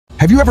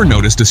Have you ever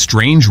noticed a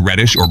strange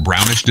reddish or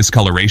brownish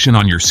discoloration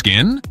on your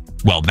skin?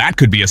 Well, that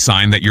could be a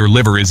sign that your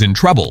liver is in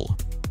trouble.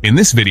 In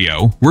this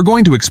video, we're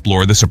going to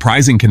explore the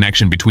surprising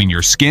connection between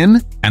your skin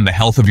and the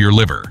health of your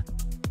liver.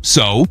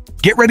 So,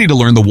 get ready to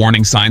learn the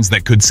warning signs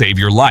that could save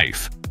your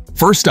life.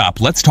 First up,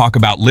 let's talk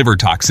about liver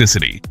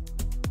toxicity.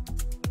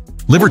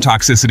 Liver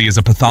toxicity is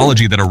a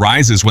pathology that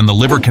arises when the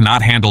liver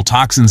cannot handle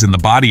toxins in the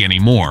body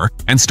anymore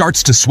and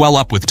starts to swell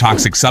up with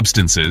toxic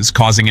substances,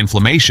 causing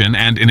inflammation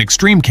and, in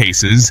extreme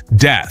cases,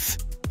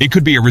 death. It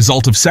could be a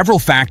result of several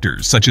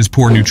factors such as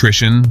poor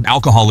nutrition,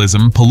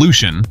 alcoholism,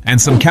 pollution, and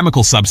some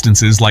chemical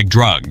substances like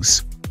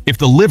drugs. If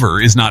the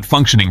liver is not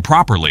functioning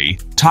properly,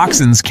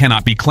 toxins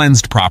cannot be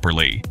cleansed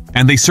properly,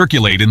 and they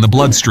circulate in the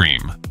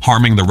bloodstream,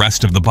 harming the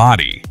rest of the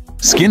body.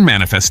 Skin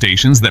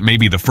manifestations that may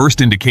be the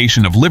first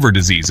indication of liver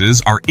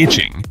diseases are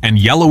itching and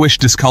yellowish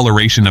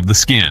discoloration of the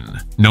skin,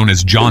 known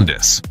as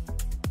jaundice.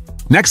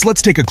 Next,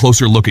 let's take a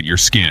closer look at your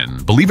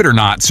skin. Believe it or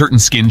not, certain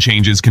skin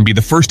changes can be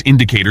the first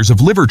indicators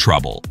of liver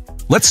trouble.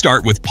 Let's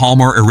start with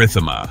palmar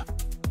erythema.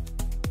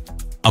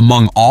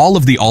 Among all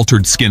of the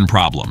altered skin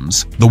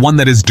problems, the one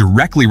that is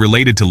directly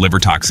related to liver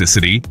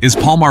toxicity is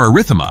palmar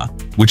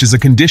erythema, which is a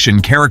condition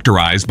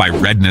characterized by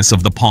redness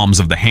of the palms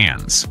of the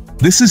hands.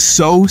 This is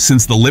so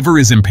since the liver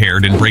is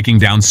impaired in breaking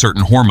down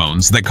certain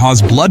hormones that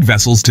cause blood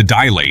vessels to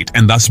dilate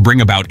and thus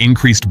bring about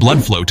increased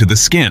blood flow to the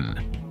skin.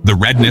 The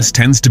redness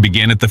tends to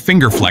begin at the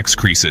finger flex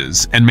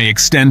creases and may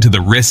extend to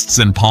the wrists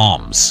and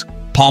palms.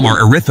 Palmar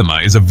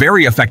erythema is a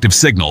very effective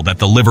signal that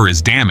the liver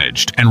is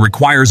damaged and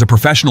requires a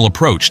professional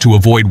approach to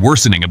avoid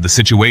worsening of the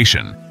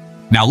situation.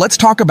 Now let's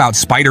talk about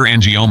spider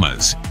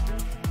angiomas.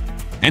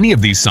 Any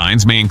of these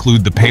signs may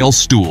include the pale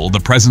stool, the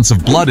presence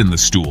of blood in the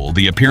stool,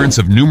 the appearance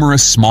of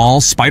numerous small,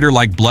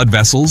 spider-like blood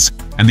vessels,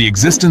 and the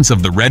existence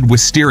of the red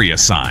wisteria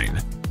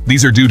sign.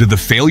 These are due to the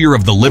failure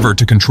of the liver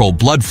to control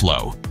blood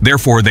flow.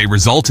 Therefore, they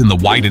result in the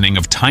widening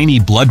of tiny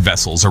blood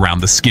vessels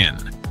around the skin.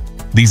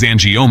 These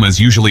angiomas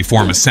usually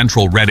form a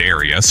central red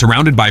area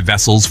surrounded by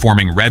vessels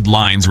forming red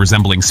lines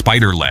resembling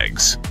spider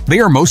legs. They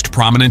are most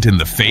prominent in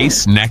the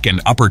face, neck,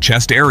 and upper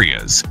chest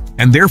areas,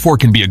 and therefore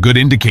can be a good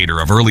indicator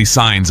of early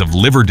signs of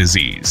liver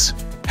disease.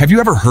 Have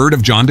you ever heard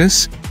of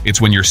jaundice? It's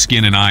when your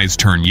skin and eyes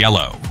turn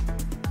yellow.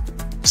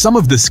 Some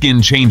of the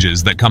skin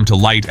changes that come to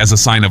light as a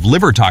sign of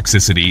liver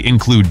toxicity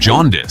include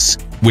jaundice,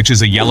 which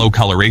is a yellow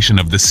coloration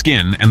of the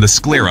skin and the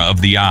sclera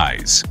of the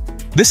eyes.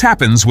 This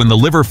happens when the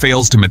liver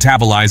fails to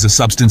metabolize a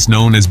substance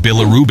known as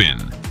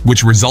bilirubin,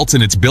 which results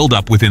in its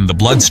buildup within the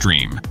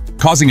bloodstream,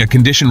 causing a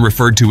condition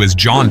referred to as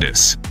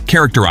jaundice,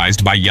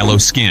 characterized by yellow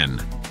skin.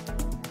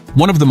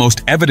 One of the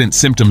most evident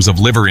symptoms of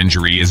liver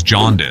injury is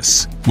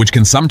jaundice, which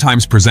can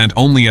sometimes present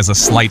only as a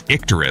slight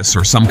icterus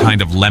or some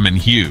kind of lemon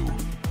hue.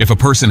 If a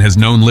person has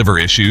known liver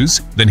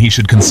issues, then he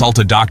should consult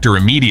a doctor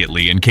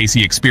immediately in case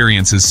he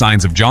experiences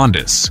signs of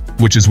jaundice,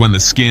 which is when the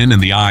skin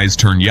and the eyes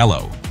turn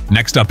yellow.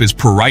 Next up is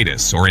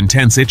pruritus, or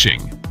intense itching.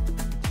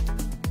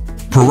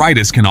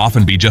 Pruritus can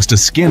often be just a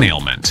skin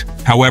ailment.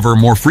 However,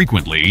 more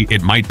frequently,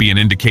 it might be an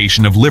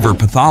indication of liver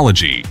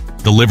pathology.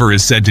 The liver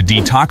is said to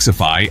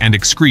detoxify and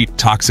excrete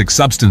toxic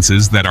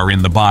substances that are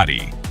in the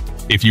body.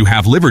 If you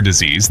have liver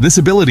disease, this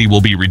ability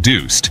will be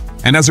reduced,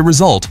 and as a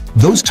result,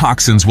 those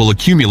toxins will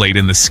accumulate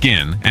in the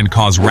skin and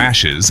cause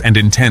rashes and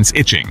intense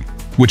itching,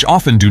 which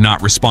often do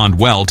not respond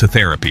well to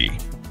therapy.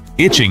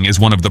 Itching is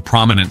one of the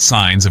prominent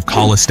signs of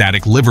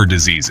cholestatic liver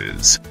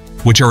diseases,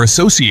 which are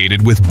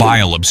associated with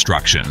bile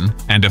obstruction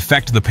and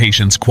affect the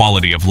patient's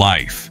quality of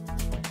life.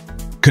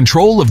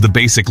 Control of the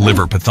basic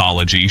liver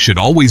pathology should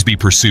always be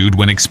pursued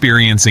when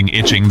experiencing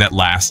itching that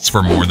lasts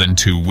for more than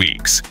 2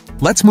 weeks.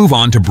 Let's move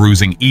on to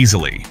bruising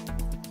easily.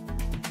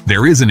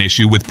 There is an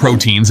issue with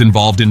proteins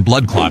involved in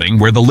blood clotting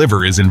where the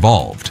liver is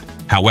involved.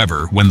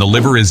 However, when the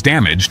liver is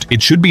damaged,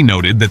 it should be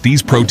noted that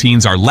these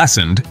proteins are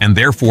lessened and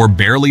therefore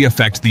barely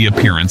affect the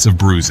appearance of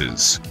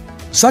bruises.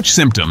 Such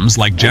symptoms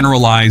like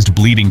generalized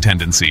bleeding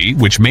tendency,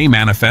 which may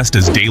manifest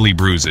as daily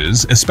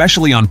bruises,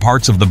 especially on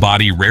parts of the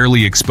body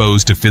rarely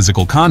exposed to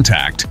physical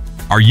contact,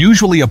 are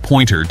usually a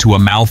pointer to a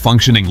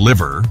malfunctioning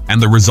liver and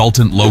the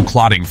resultant low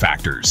clotting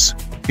factors.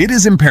 It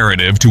is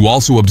imperative to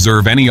also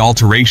observe any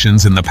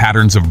alterations in the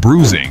patterns of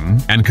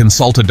bruising and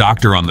consult a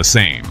doctor on the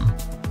same.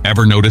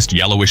 Ever noticed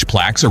yellowish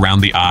plaques around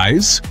the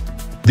eyes?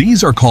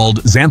 These are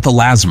called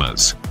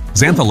xanthelasmas.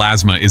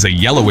 Xanthelasma is a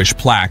yellowish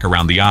plaque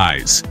around the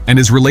eyes and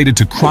is related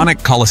to chronic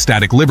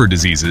cholestatic liver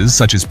diseases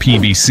such as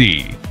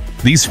PBC.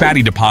 These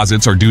fatty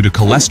deposits are due to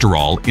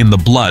cholesterol in the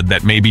blood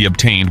that may be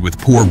obtained with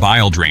poor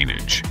bile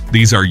drainage.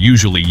 These are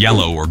usually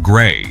yellow or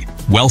gray,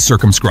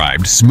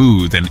 well-circumscribed,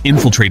 smooth, and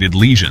infiltrated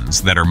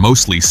lesions that are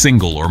mostly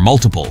single or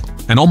multiple,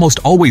 and almost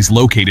always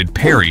located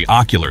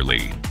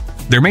periocularly.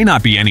 There may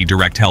not be any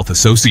direct health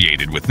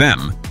associated with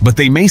them, but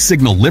they may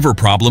signal liver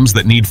problems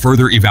that need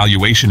further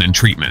evaluation and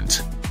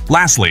treatment.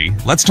 Lastly,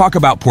 let's talk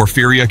about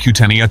porphyria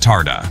cutanea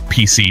tarda,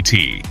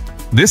 PCT.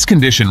 This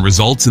condition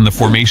results in the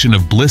formation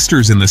of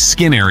blisters in the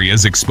skin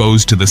areas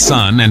exposed to the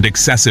sun and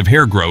excessive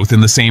hair growth in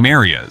the same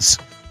areas.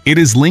 It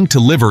is linked to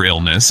liver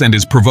illness and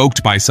is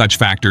provoked by such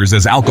factors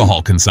as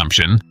alcohol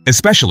consumption,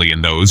 especially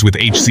in those with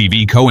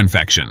HCV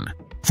co-infection.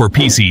 For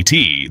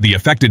PCT, the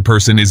affected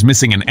person is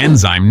missing an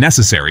enzyme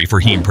necessary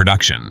for heme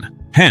production.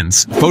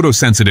 Hence,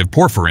 photosensitive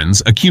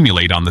porphyrins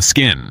accumulate on the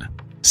skin.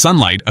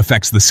 Sunlight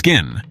affects the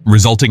skin,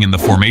 resulting in the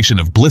formation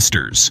of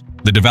blisters,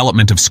 the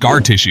development of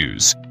scar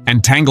tissues,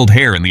 and tangled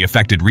hair in the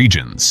affected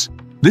regions.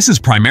 This is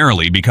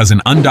primarily because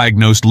an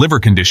undiagnosed liver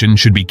condition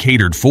should be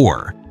catered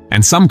for,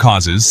 and some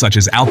causes, such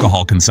as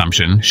alcohol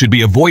consumption, should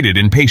be avoided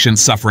in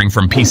patients suffering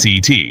from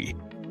PCT.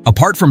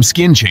 Apart from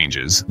skin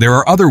changes, there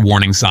are other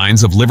warning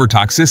signs of liver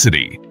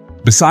toxicity.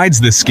 Besides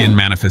this skin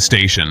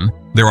manifestation,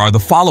 there are the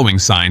following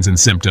signs and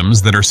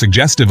symptoms that are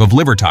suggestive of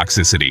liver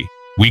toxicity: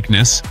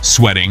 weakness,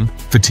 sweating,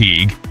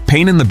 fatigue,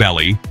 pain in the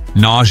belly,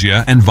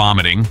 nausea and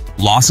vomiting,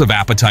 loss of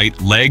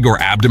appetite, leg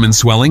or abdomen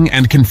swelling,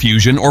 and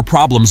confusion or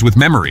problems with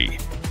memory.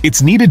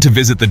 It's needed to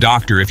visit the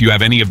doctor if you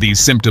have any of these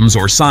symptoms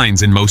or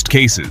signs in most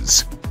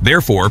cases.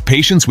 Therefore,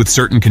 patients with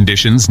certain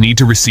conditions need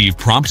to receive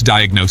prompt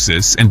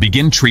diagnosis and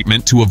begin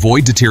treatment to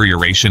avoid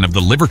deterioration of the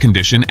liver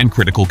condition and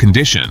critical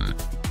condition.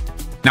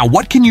 Now,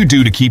 what can you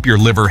do to keep your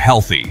liver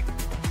healthy?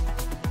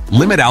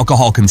 Limit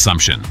alcohol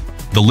consumption.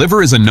 The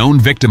liver is a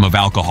known victim of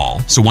alcohol,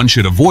 so one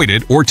should avoid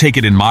it or take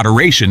it in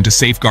moderation to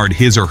safeguard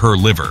his or her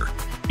liver.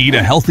 Eat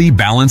a healthy,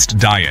 balanced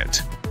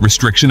diet.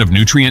 Restriction of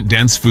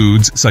nutrient-dense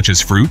foods such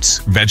as fruits,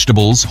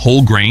 vegetables,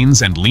 whole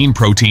grains, and lean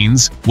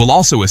proteins will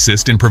also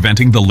assist in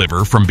preventing the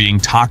liver from being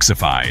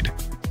toxified.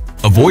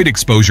 Avoid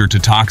exposure to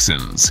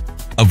toxins.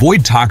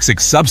 Avoid toxic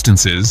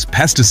substances,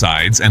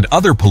 pesticides, and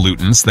other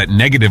pollutants that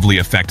negatively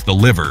affect the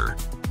liver.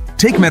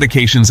 Take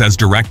medications as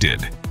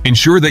directed.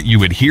 Ensure that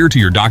you adhere to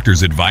your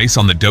doctor's advice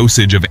on the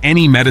dosage of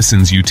any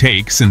medicines you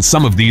take, since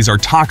some of these are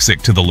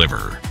toxic to the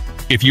liver.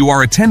 If you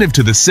are attentive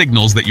to the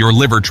signals that your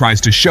liver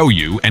tries to show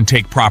you and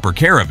take proper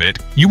care of it,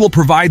 you will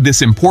provide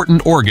this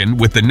important organ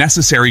with the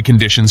necessary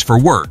conditions for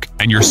work,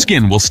 and your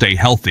skin will stay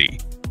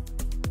healthy.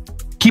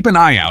 Keep an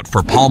eye out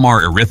for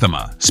palmar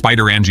erythema,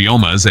 spider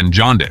angiomas, and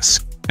jaundice,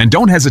 and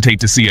don't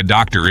hesitate to see a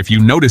doctor if you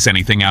notice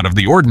anything out of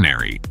the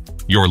ordinary.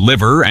 Your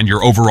liver and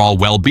your overall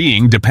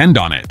well-being depend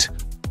on it.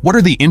 What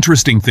are the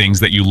interesting things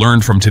that you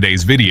learned from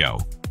today's video?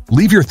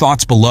 Leave your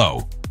thoughts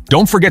below.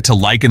 Don't forget to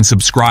like and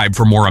subscribe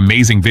for more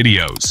amazing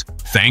videos.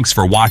 Thanks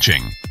for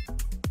watching.